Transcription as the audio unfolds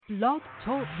Blog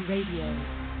Talk Radio.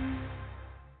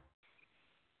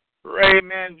 Ray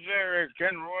Manzarek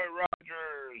and Roy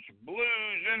Rogers,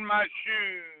 Blues in My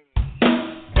Shoes.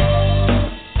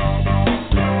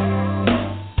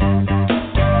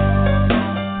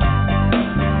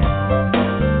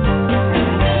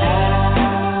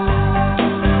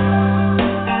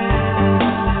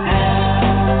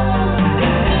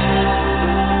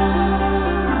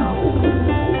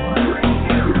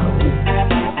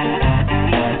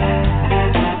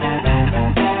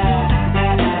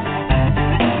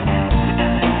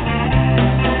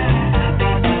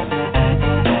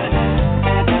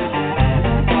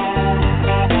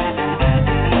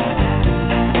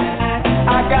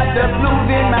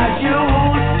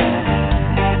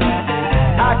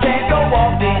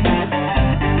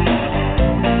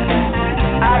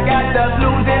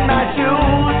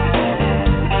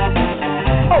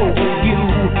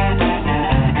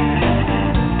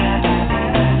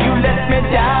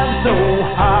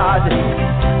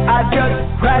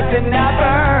 And I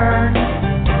burn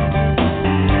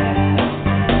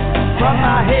from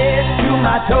my head to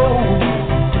my toes.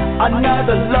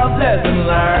 Another love lesson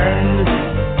learned.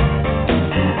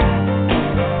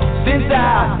 Since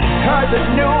I heard the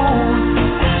news,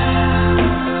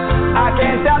 I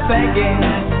can't stop thinking.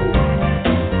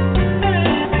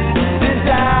 Since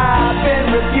I've been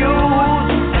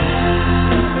refused,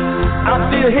 I'm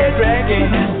still here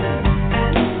drinking.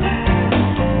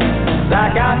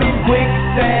 Like I'm in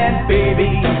quicksand,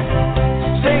 baby,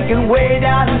 sinking way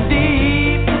down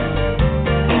deep.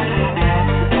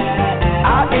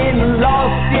 I've been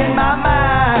lost in my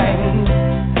mind,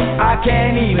 I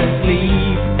can't even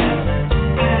sleep.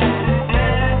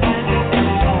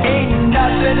 Ain't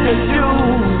nothing to do,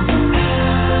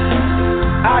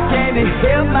 I can't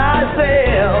help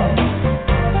myself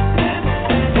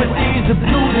with these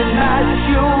blues in my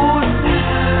shoes.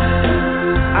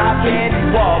 I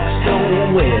can't walk so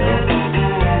well.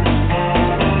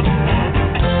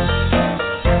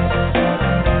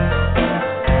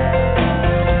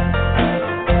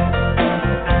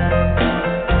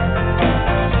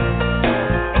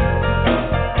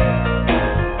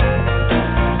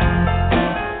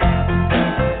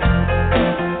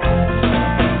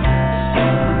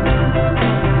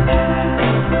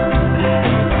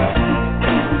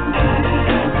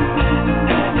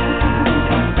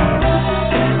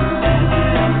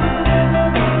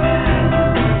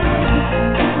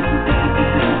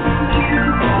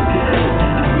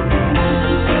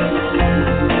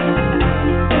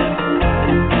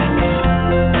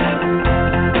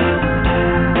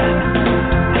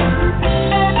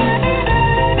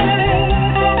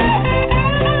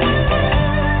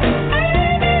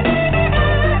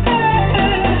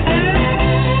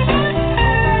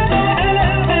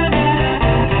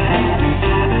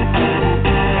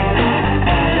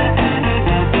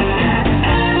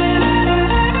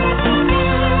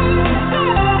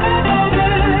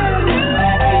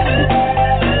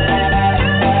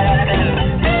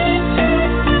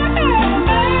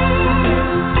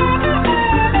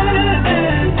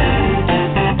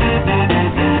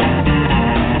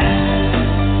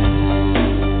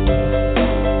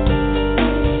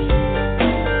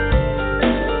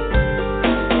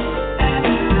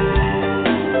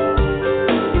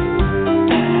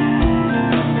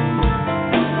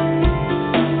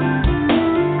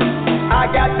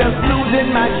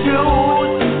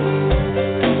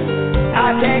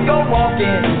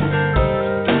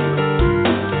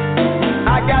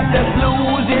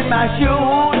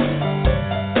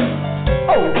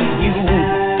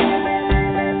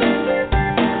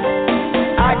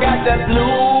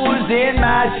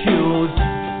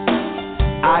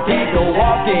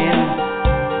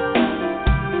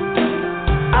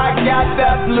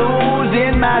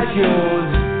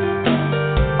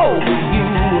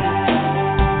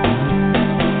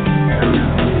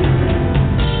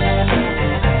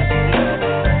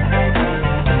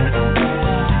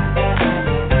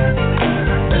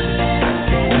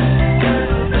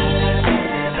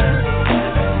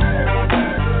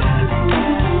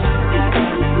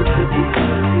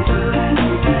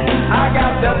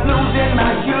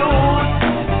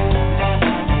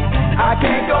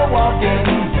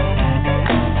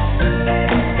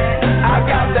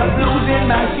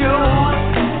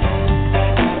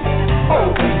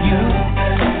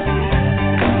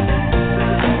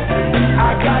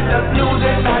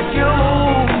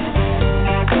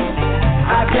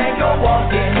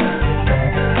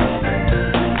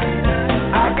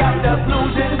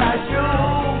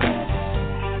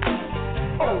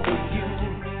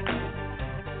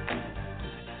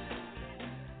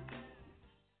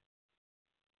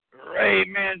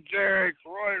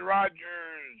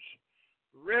 Rogers,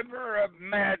 River of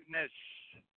Madness.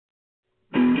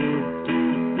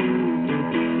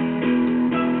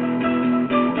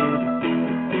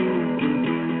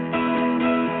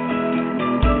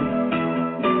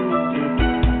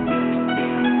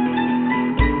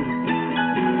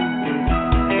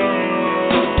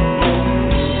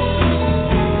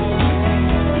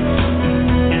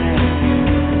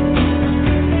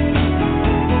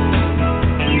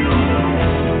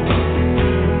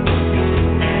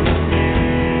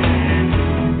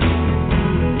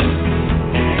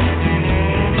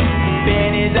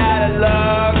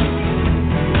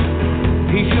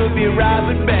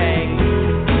 Robbing banks.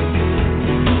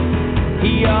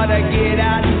 He ought to get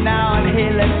out now and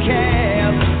hail a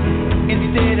cab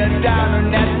instead of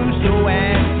down at Russo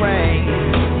and Frank.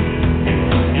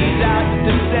 He's out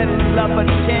to settle up a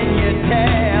 10-year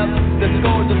tab. The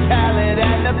scores of talent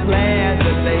and the plans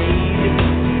are laid.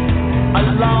 A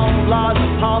long lost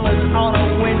Palmer's on a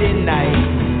windy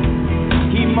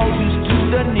night. He motions to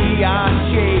the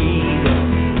neon shade.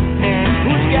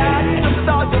 Who's got some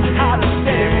thoughts on how to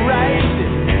set it right?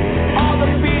 All the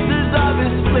pieces of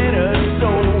his splintered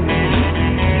soul.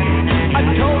 A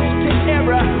toast to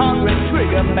every hungry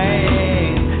trigger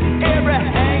man, every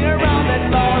hanger on that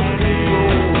lost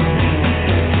control.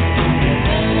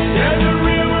 There's a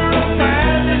river of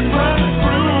madness running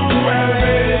through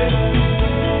LA.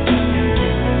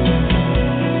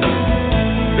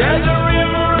 There's a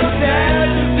river of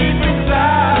madness deep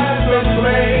inside the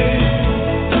place.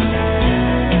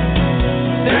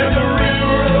 There's a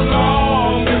river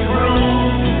along the groove.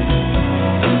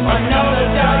 Another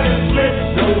dagger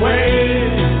slips away.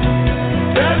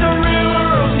 There's a river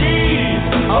of need,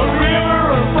 a river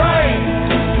of fright,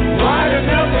 wide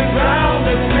enough to drown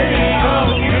the city of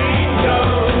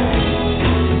kingdoms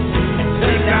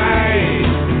tonight.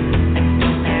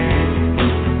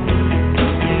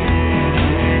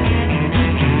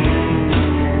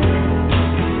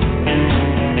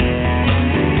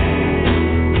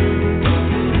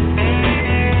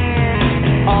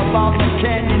 Up on the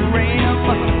canyon rim,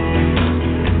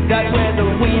 that's where the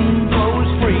wind blows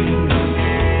free.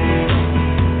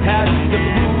 Past the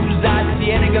Blue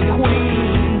Cienega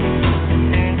Queen,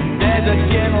 there's a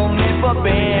gentleman for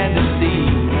band to see.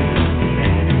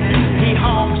 He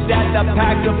honks at the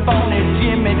Pacaphone and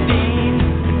Jimmy Dean,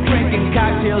 drinking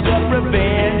cocktails of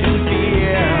revenge and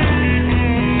fear.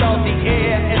 Salty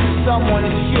air and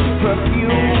someone's shit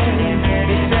perfume.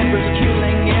 December's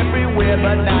killing everywhere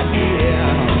but not here.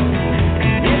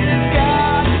 In the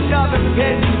sky, another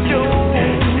peasant doom.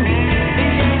 The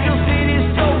angel city's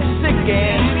so sick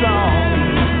and strong.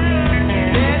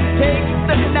 Then take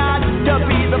the knot to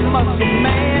be the muscle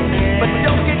man, but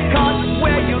don't get caught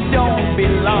where you don't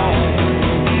belong.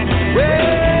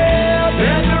 Well,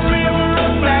 there's a river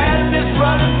of madness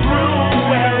running through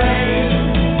LA.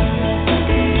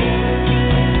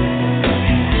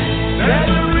 There's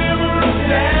a river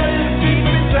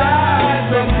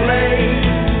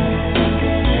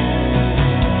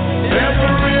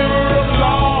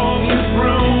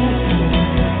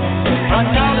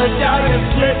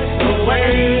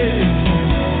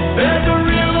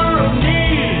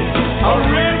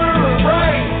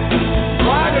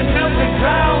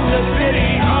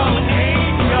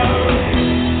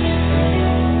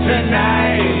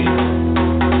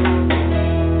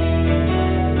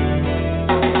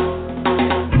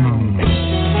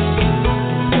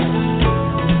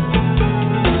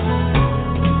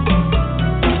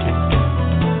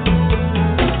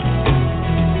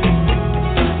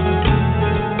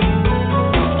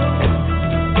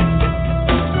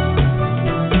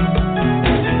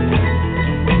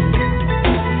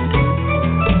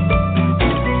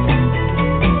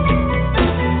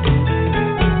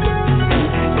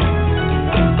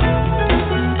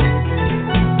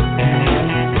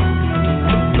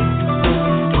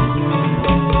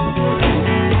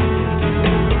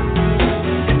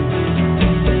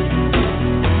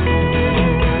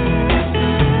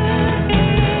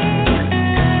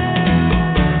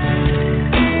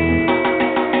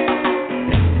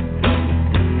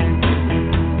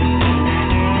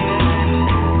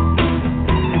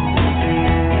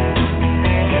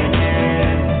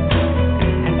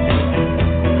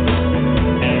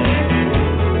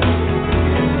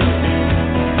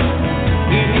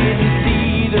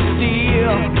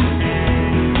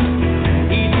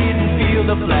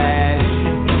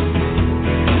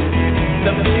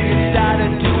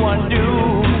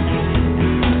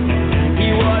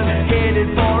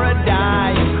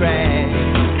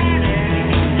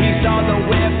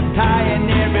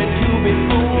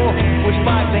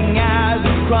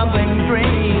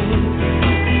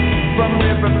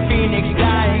phoenix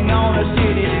dying on a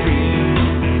city street.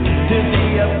 To the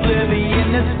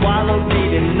oblivion that swallowed me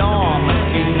to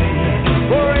Normandy.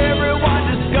 For everyone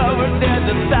discovers there's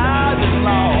 1,000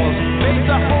 laws. Makes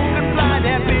a hope and blind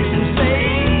ambition say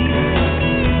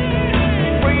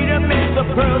freedom is the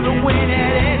pearl to win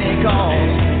at any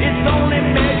cost. It's only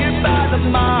measured by the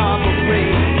marble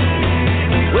rate.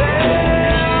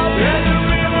 Well, there's a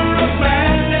river of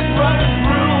madness running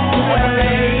through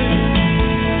LA.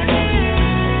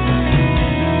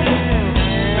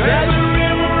 There's a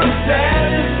river of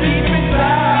sadness deep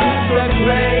inside the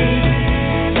grave.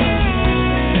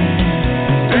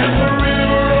 There's a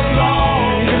river of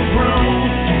longing through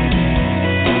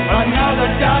another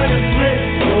dark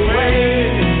drifts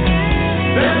away.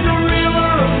 There's a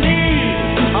river of need,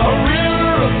 a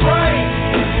river of fright.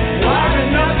 Why can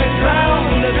nothing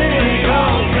drown the big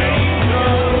old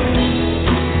rainbow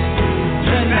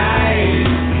tonight?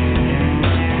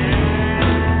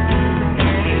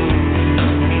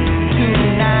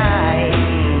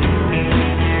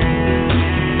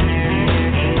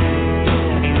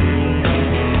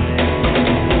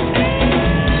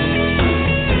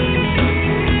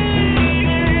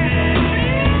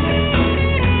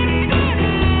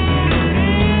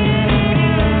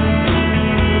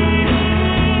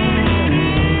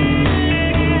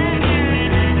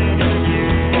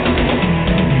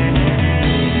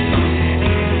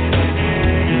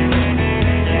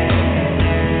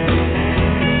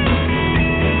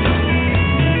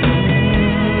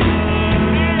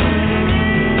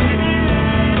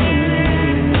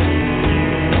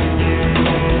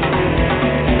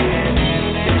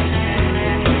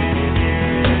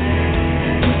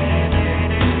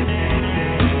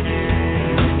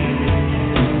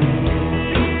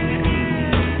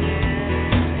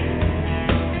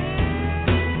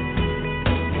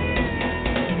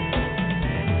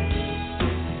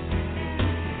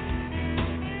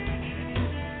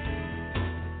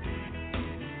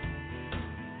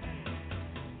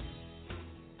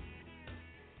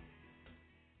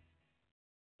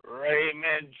 Ray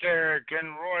Manzarek and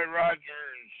Roy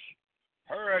Rogers,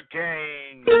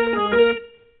 Hurricane.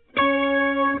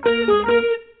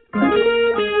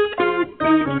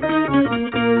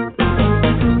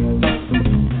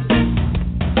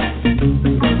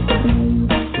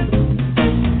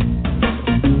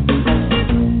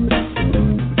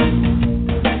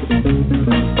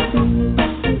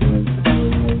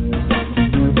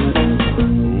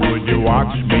 Would you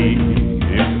watch me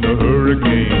in the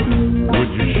hurricane?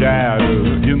 Would you shatter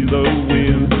in the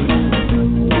wind?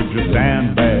 Would you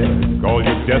sandbag all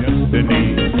your destiny?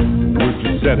 Would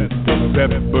you set the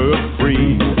pepper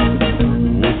free?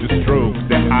 Would you stroke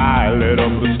the eyelid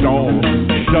of the storm?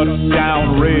 Shut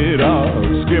down radar,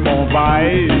 skim on by?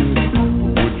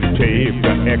 Would you tape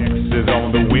the X's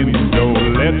on the window?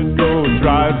 Let go,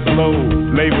 drive slow,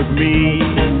 play with me.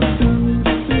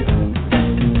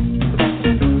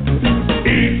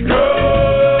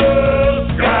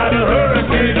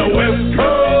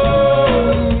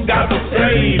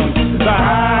 The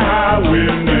high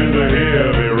wind and the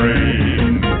heavy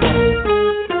rain.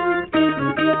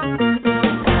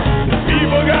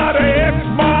 People got an X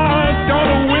marked on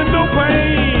a window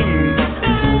pane.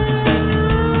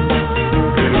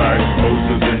 They're like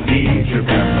Moses in Egypt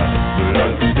and the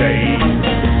blood stain.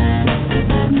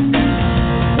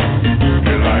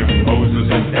 They're like Moses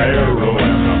and Pharaoh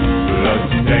and the blood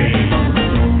stain.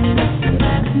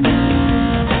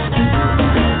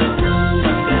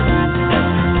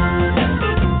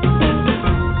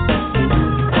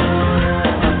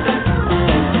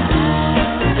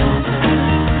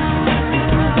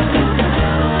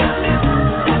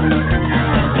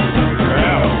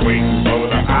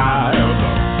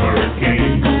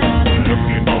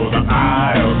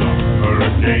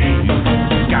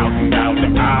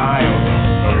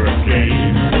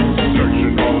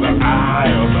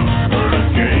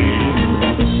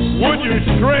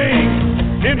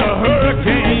 In a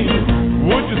hurricane,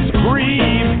 would you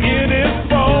scream in its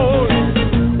phone?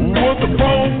 Would the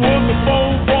phone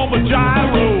form a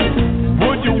gyro?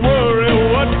 Would you worry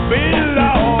what's been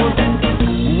lost?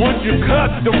 Would you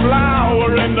cut the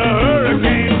flower in the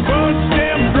hurricane? Burn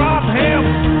stem, drop him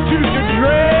to your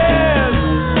dress?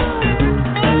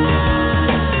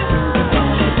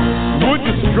 Would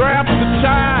you strap the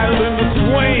child in the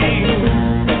swing?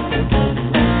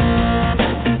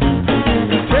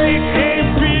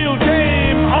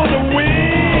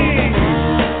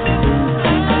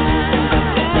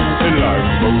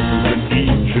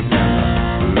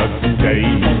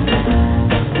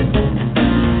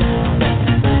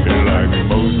 Like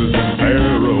Moses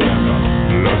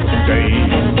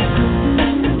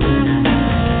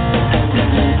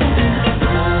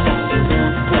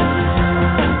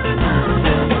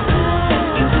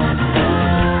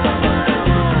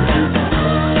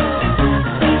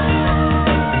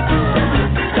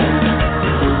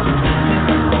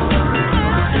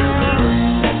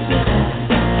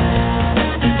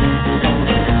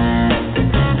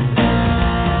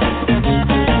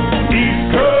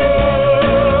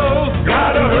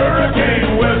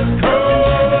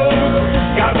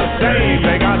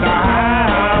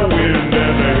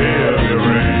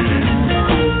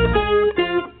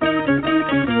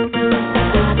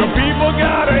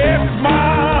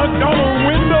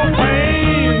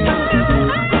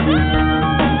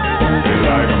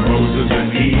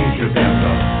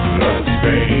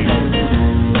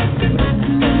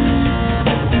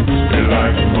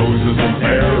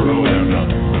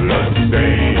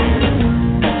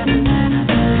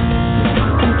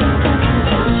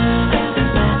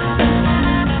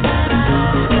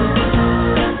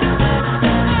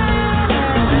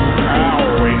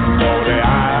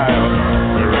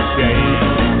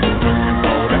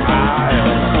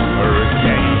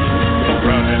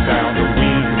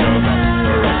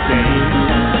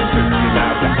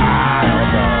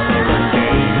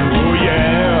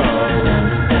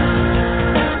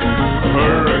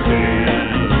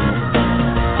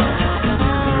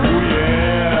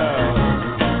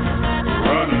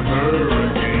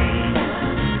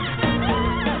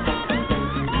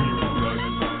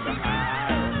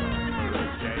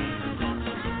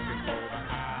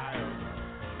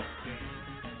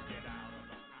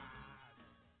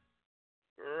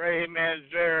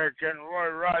and Roy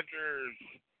Rogers.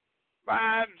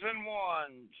 Fives and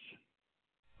ones.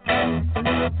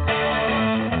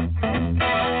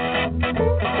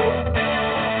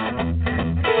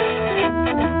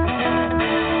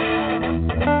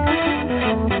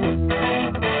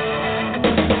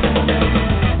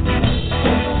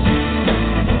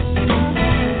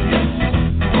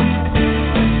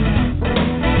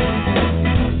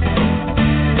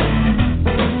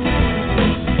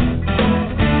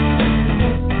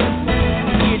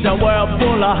 It's a world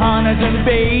full of hunters and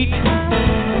bait.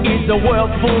 It's a world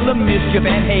full of mischief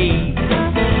and hate.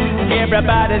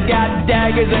 Everybody's got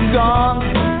daggers and guns.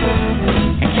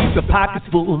 And keep your pockets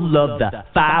full of the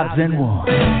fives and ones.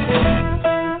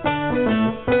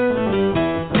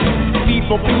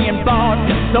 People being bought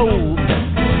and sold.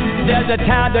 There's a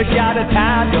time to shout, a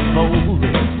time to fold.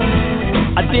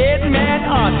 A dead man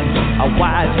hunts, a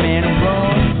wise man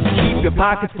runs. Keep your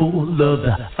pockets full of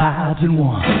the fives and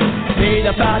ones. Pay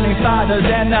the founding fathers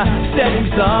and the setting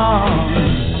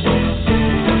sons.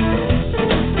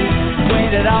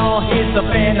 When it all hits the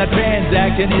fan, the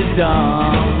transaction is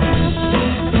done.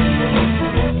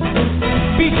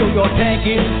 Be sure your tank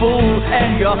is full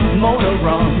and your motor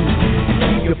runs.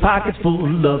 Keep your pockets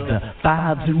full of the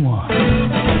fives and ones.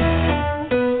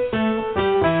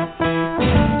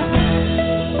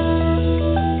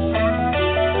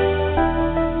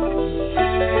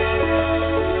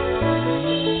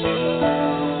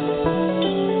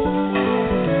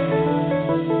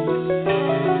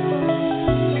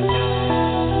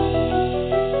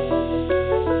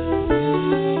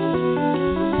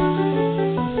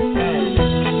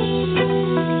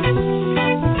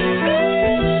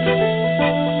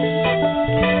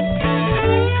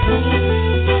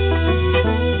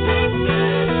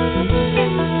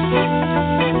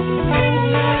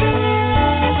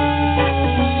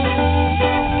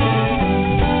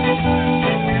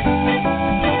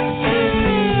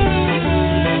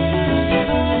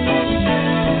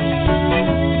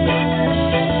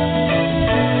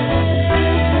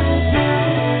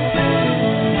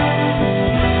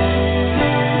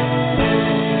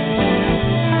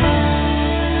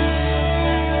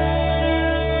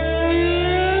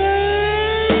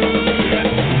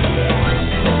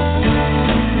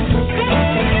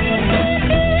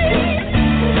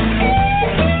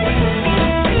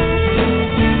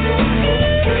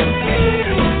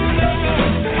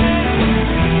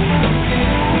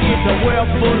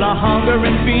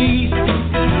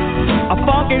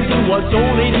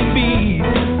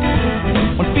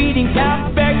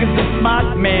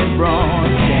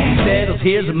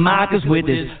 Marcus with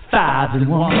his fives and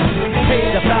ones.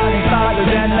 Pay the founding fathers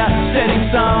and the setting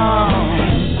sons.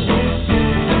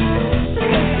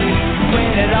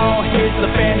 When it all hits the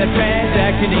fan, the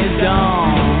transaction is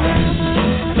done.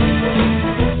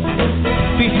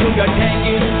 Be sure your tank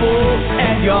is full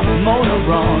and your motor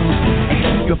runs.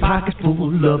 And keep your pockets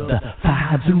full of the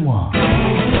fives and ones.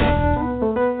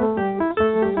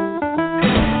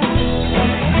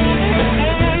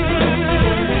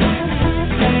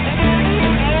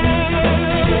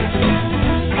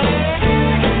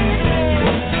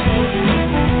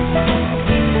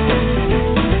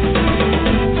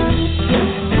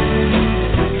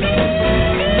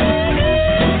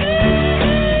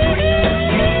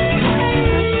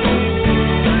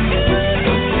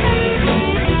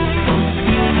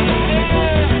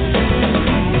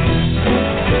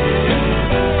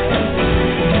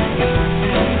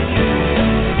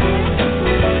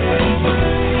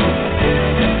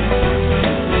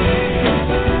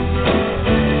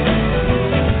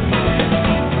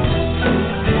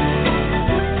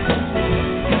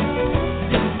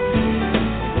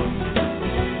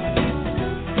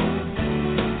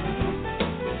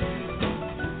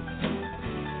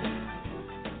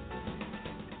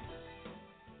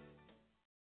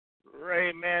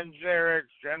 Manzarek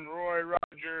and Roy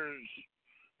Rogers,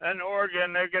 an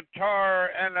organ, a guitar,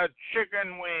 and a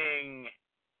chicken wing.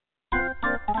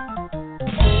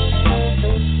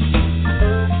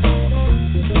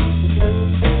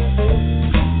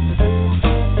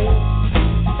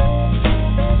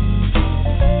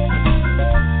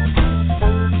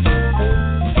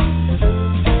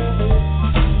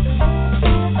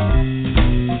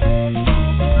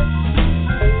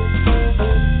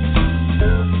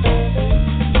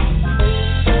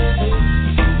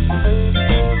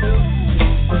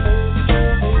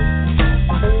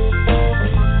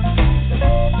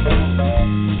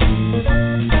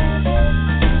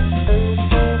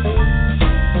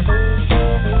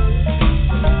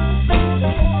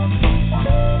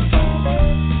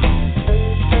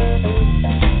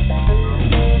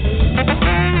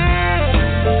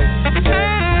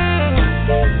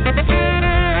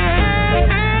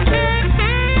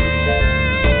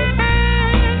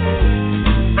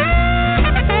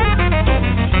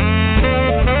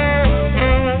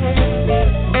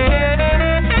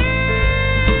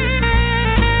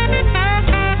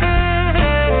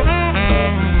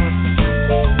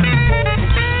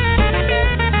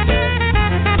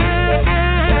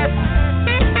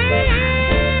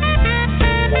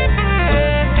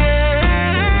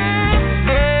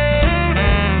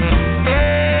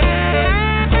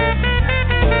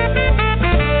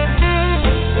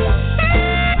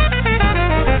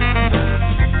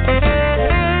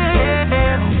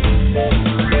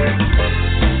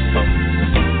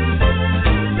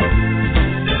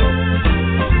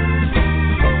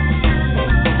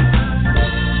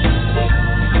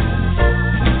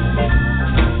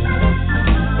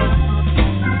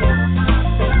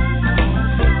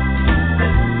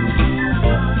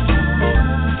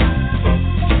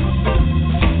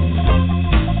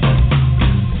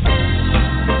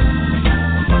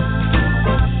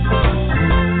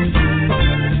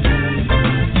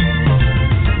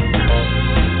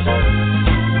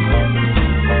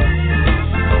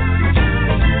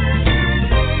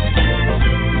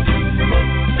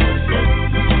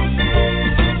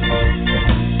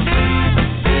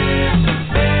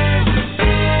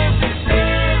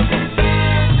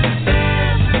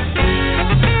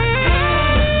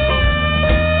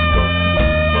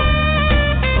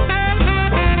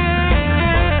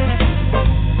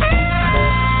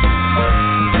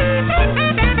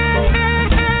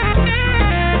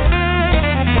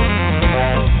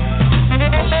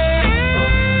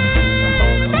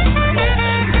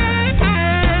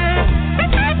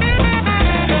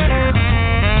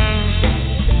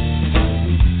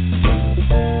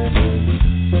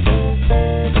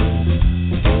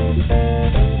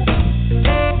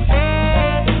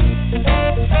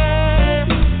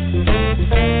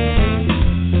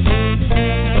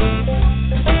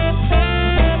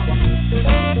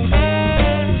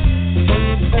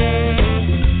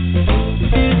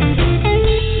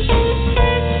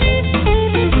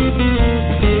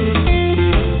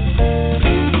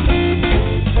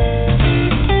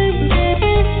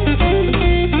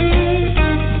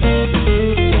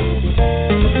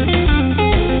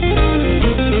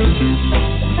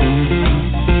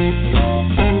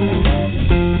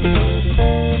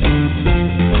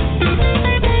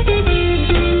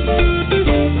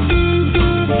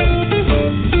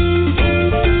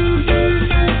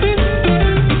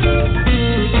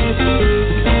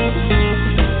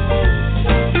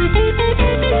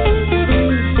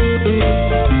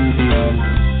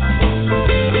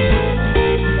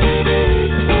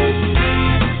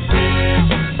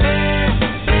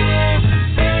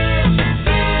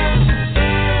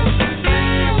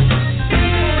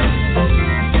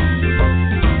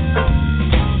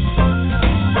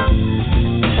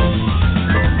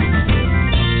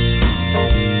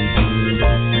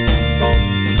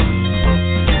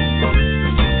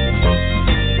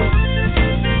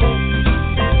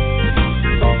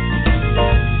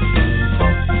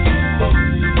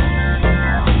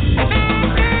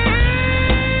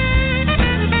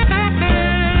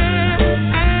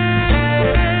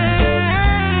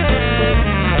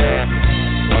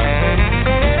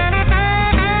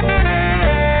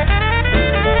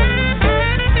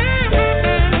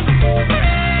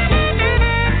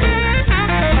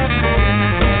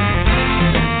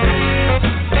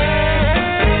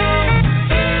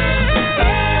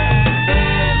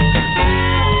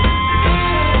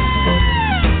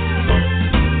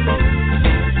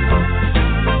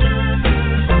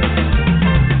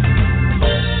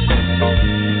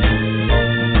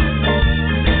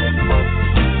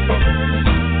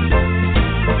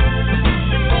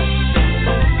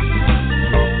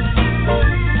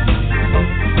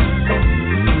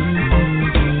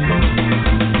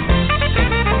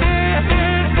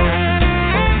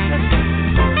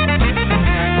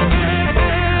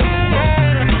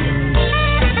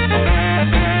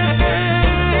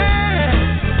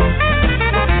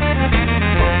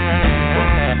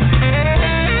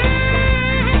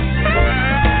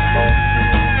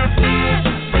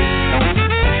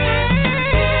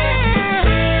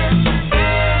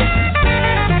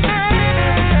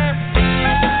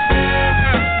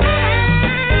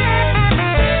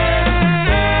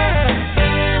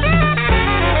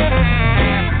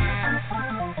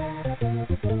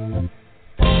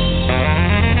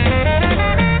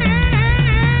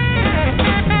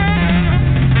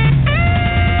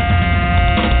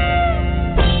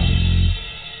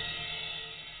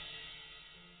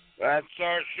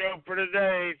 show for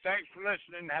today. Thanks for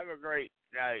listening. Have a great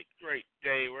night, great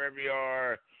day, wherever you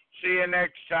are. See you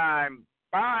next time.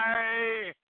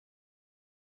 Bye.